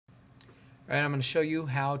All right, I'm going to show you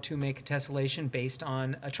how to make a tessellation based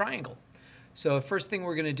on a triangle. So first thing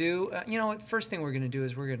we're going to do, first thing we're going to do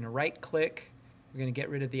is we're going to right-click. We're going to get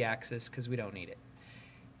rid of the axis because we don't need it.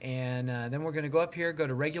 And then we're going to go up here, go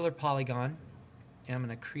to regular polygon, and I'm going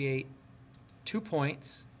to create 2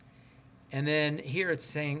 points. And then here it's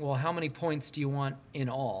saying, well, how many points do you want in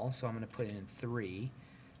all? So I'm going to put in 3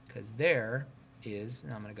 because there is,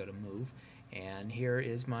 and I'm going to go to move, and here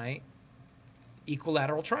is my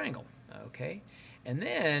equilateral triangle. Okay, and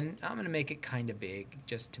then I'm going to make it kind of big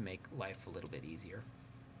just to make life a little bit easier.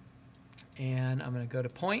 And I'm going to go to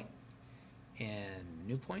point and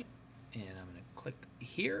new point, and I'm going to click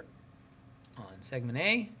here on segment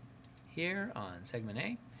A, here on segment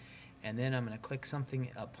A, and then I'm going to click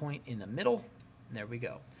a point in the middle. And there we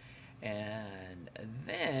go. And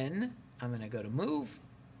then I'm going to go to move.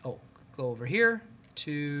 Oh, go over here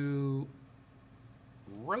to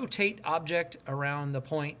rotate object around the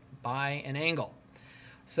point by an angle.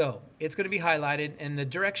 So it's going to be highlighted, and the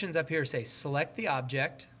directions up here say select the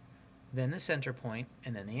object, then the center point,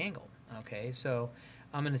 and then the angle. Okay, so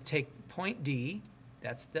I'm going to take point D,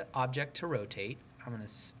 that's the object to rotate. I'm going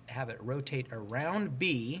to have it rotate around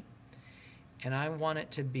B, and I want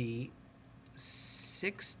it to be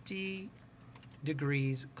 60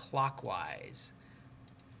 degrees clockwise.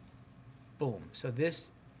 Boom. So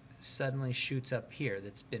this suddenly shoots up here.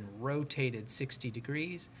 That's been rotated 60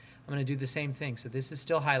 degrees. I'm going to do the same thing. So this is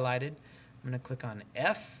still highlighted. I'm going to click on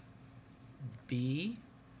F, B.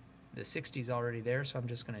 The 60 is already there, so I'm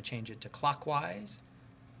just going to change it to clockwise.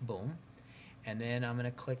 Boom. And then I'm going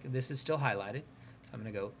to click, this is still highlighted. So I'm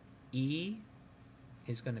going to go E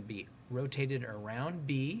is going to be rotated around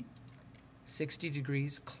B, 60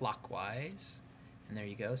 degrees clockwise. And there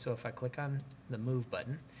you go. So if I click on the move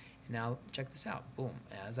button, now check this out. Boom.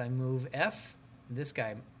 As I move F, this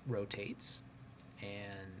guy rotates.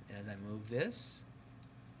 And as I move this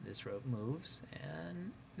moves,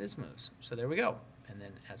 and this moves. So there we go. And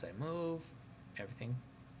then as I move, everything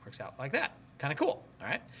works out like that. Kind of cool. All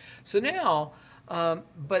right. So now,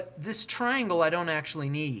 but this triangle I don't actually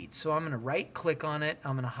need. So I'm going to right-click on it.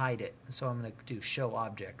 I'm going to hide it. So I'm going to do Show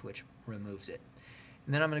Object, which removes it.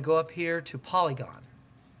 And then I'm going to go up here to Polygon.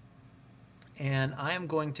 And I am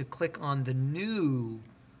going to click on the new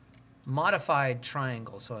modified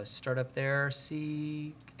triangle. So I start up there,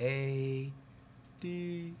 C, A,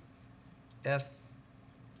 D, F,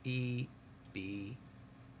 E, B,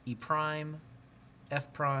 E prime,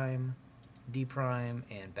 F prime, D prime,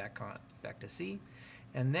 and back to C.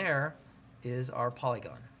 And there is our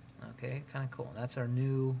polygon. Okay, kind of cool. That's our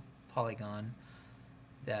new polygon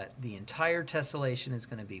that the entire tessellation is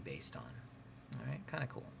going to be based on. All right, kind of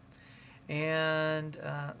cool. And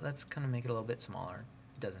let's kind of make it a little bit smaller.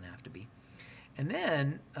 It doesn't have to be. And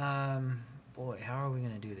then, boy, how are we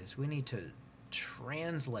going to do this? We need to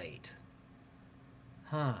translate.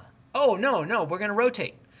 Huh. Oh, no, we're going to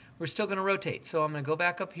rotate. We're still going to rotate. So I'm going to go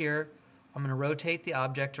back up here. I'm going to rotate the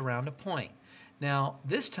object around a point. Now,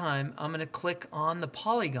 this time, I'm going to click on the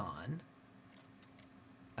polygon.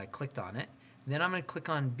 I clicked on it. Then I'm going to click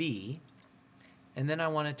on B. And then I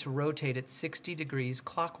want it to rotate at 60 degrees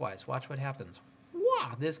clockwise. Watch what happens.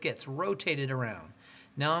 Wow, this gets rotated around.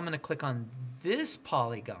 Now I'm going to click on this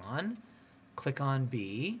polygon, click on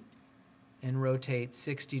B, and rotate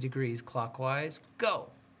 60 degrees clockwise. Go.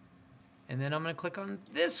 And then I'm going to click on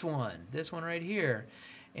this one right here,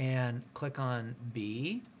 and click on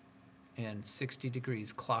B, and 60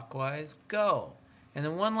 degrees clockwise. Go. And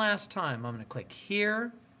then one last time, I'm going to click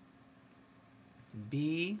here,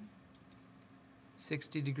 B,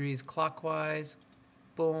 60 degrees clockwise,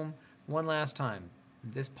 boom. One last time.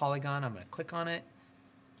 This polygon, I'm going to click on it,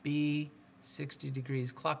 B, 60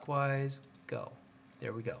 degrees clockwise, go.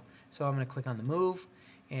 There we go. So I'm going to click on the move,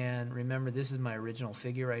 and remember this is my original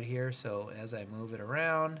figure right here, so as I move it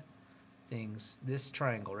around, this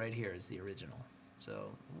triangle right here is the original.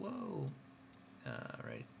 So, whoa,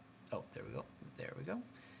 right, oh, there we go.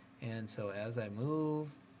 And so as I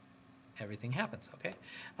move, everything happens, okay?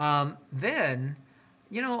 Then,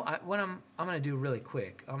 what I'm going to do really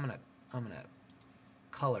quick, I'm going to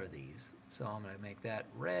color these. So I'm going to make that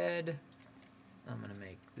red. I'm going to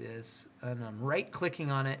make this, and I'm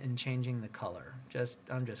right-clicking on it and changing the color.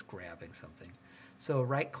 I'm just grabbing something. So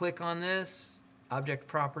right-click on this, Object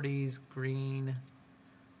Properties, green,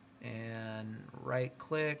 and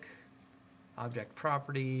right-click, Object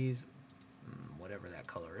Properties, whatever that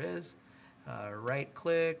color is.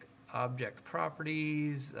 Right-click, Object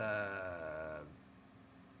Properties,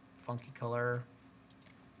 funky color,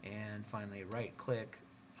 and finally right click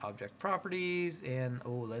Object Properties, and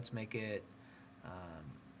let's make it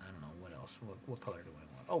I don't know what else, what color do I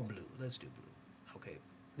want? Oh, blue. Let's do blue. Okay,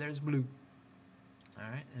 there's blue. All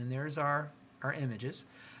right, and there's our images.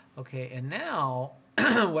 Okay, and now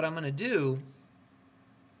what I'm going to do,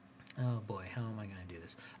 oh boy, how am I going to do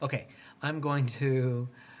this? Okay, I'm going to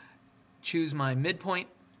choose my midpoint,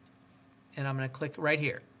 and I'm going to click right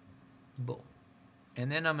here. Boom. And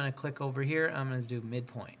then I'm going to click over here. I'm going to do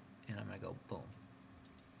midpoint, and I'm going to go boom.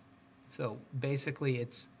 So basically,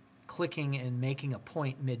 it's clicking and making a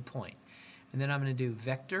point midpoint. And then I'm going to do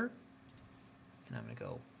vector, and I'm going to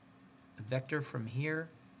go vector from here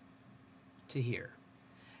to here.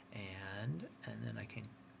 And then I can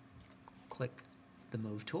click the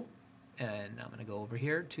move tool, and I'm going to go over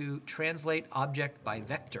here to translate object by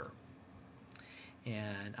vector.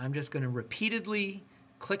 And I'm just going to repeatedly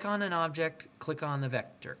click on an object, click on the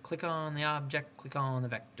vector, click on the object, click on the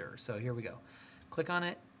vector. So here we go. Click on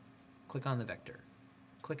it, click on the vector,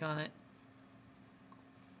 click on it,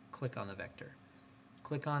 click on the vector,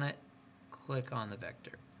 click on it, click on the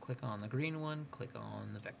vector, click on the green one, click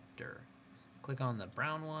on the vector, click on the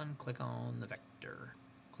brown one, click on the vector,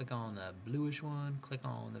 click on the bluish one, click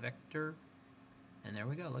on the vector, and there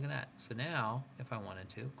we go. Look at that. So now, if I wanted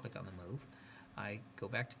to, click on the move, I go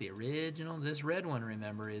back to the original. This red one,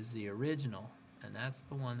 remember, is the original, and that's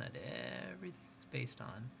the one that everything is based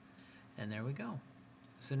on. And there we go.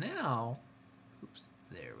 So now, oops,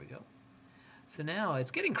 there we go. So now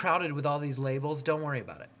it's getting crowded with all these labels. Don't worry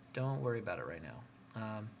about it. Don't worry about it right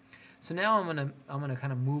now. So now I'm gonna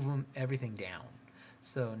kind of move everything down.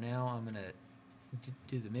 So now I'm gonna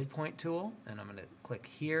do the midpoint tool, and I'm gonna click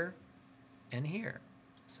here and here.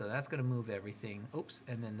 So that's gonna move everything. Oops,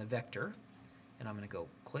 and then the vector. And I'm going to go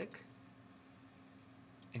click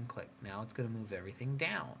and click. Now it's going to move everything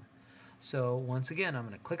down. So once again, I'm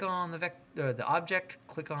going to click on the object,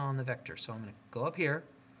 click on the vector. So I'm going to go up here.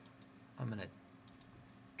 I'm going to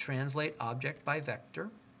translate object by vector.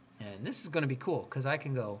 And this is going to be cool because I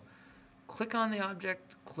can go click on the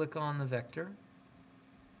object, click on the vector,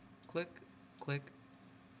 click, click,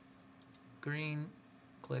 green,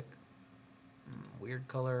 click, weird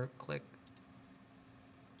color, click,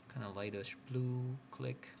 kind of lightish blue,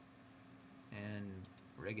 click, and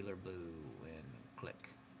regular blue, and click.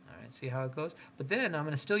 All right, see how it goes? But then I'm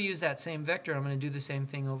going to still use that same vector. I'm going to do the same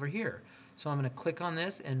thing over here. So I'm going to click on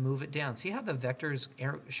this and move it down. See how the vector is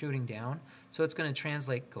shooting down? So it's going to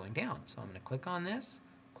translate going down. So I'm going to click on this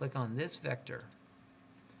vector,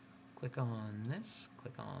 click on this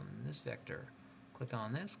vector, click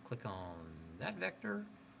on this, click on that vector,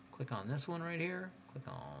 click on this one right here, click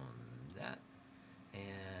on that.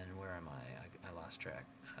 And where am I? I lost track.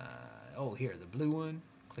 Oh, here, the blue one.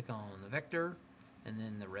 Click on the vector, and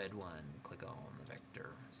then the red one. Click on the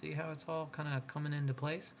vector. See how it's all kind of coming into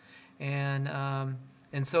place? And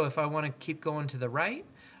so if I want to keep going to the right,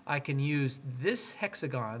 I can use this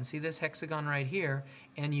hexagon. See this hexagon right here,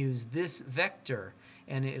 and use this vector,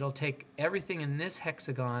 and it'll take everything in this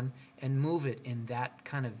hexagon and move it in that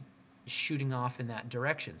kind of shooting off in that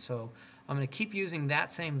direction. So I'm going to keep using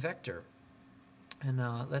that same vector. And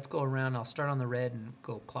let's go around. I'll start on the red and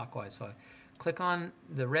go clockwise. So I click on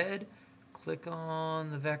the red, click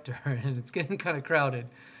on the vector, and it's getting kind of crowded.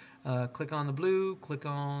 Click on the blue, click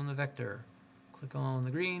on the vector. Click on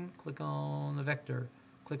the green, click on the vector.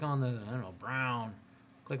 Click on the, I don't know, brown.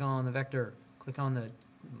 Click on the vector. Click on the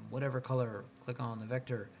whatever color. Click on the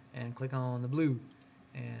vector. And click on the blue.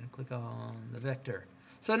 And click on the vector.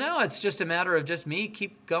 So now it's just a matter of just me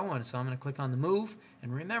keep going. So I'm going to click on the move.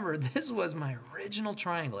 And remember, this was my original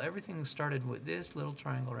triangle. Everything started with this little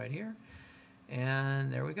triangle right here.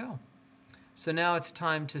 And there we go. So now it's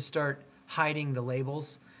time to start hiding the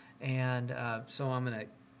labels. And so I'm going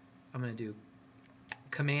to do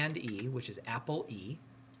Command E, which is Apple E.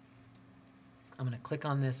 I'm going to click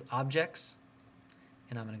on this Objects.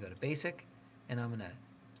 And I'm going to go to Basic. And I'm going to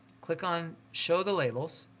click on Show the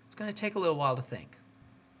Labels. It's going to take a little while to think.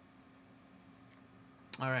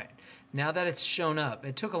 All right, now that it's shown up,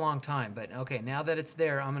 it took a long time, but okay, now that it's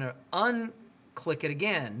there, I'm going to unclick it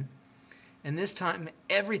again, and this time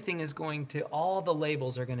everything is going to, all the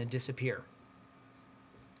labels are going to disappear.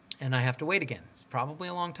 And I have to wait again. It's probably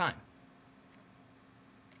a long time.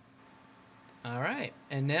 All right,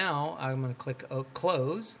 and now I'm going to click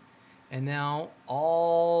Close, and now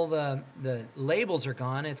all the labels are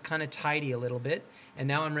gone. It's kind of tidy a little bit, and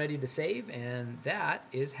now I'm ready to save, and that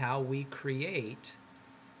is how we create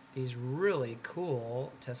these really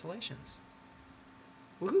cool tessellations.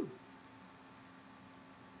 Woohoo!